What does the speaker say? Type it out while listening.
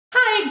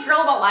my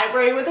Girl About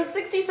Library with a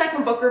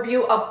 60-second book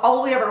review of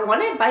All We Ever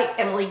Wanted by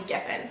Emily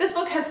Giffin. This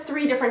book has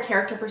 3 different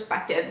character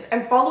perspectives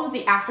and follows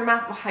the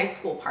aftermath of a high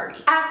school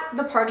party. At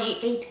the party,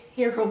 a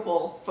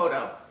terrible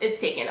photo is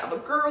taken of a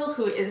girl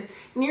who is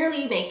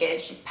nearly naked,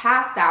 she's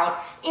passed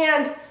out,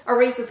 and a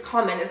racist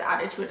comment is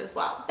added to it as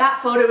well.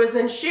 That photo is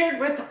then shared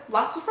with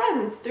lots of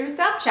friends through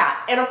Snapchat,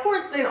 and of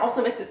course then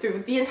also makes it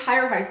through the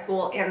entire high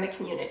school and the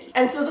community.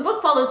 And so the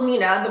book follows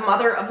Nina, the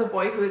mother of the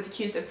boy who is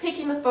accused of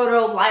taking the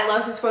photo,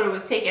 Lila, whose photo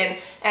was taken,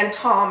 and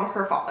Tom,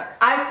 her father.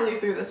 I flew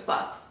through this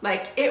book.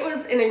 Like, it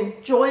was an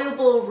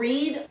enjoyable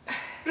read,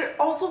 but it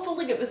also felt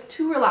like it was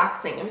too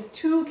relaxing. It was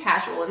too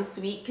casual and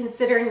sweet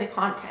considering the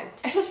content.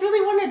 I just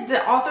really wanted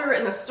the author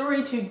and the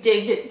story to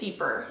dig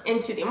deeper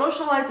into the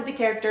emotional lives of the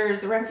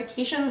characters, the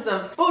ramifications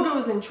of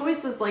photos and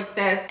choices like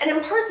this. And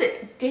in parts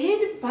it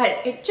did, but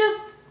it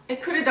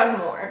could have done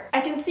more.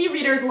 I can see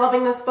readers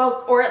loving this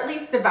book, or at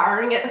least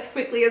devouring it as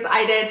quickly as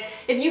I did.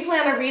 If you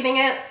plan on reading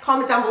it,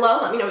 comment down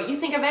below, let me know what you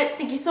think of it.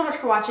 Thank you so much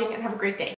for watching and have a great day.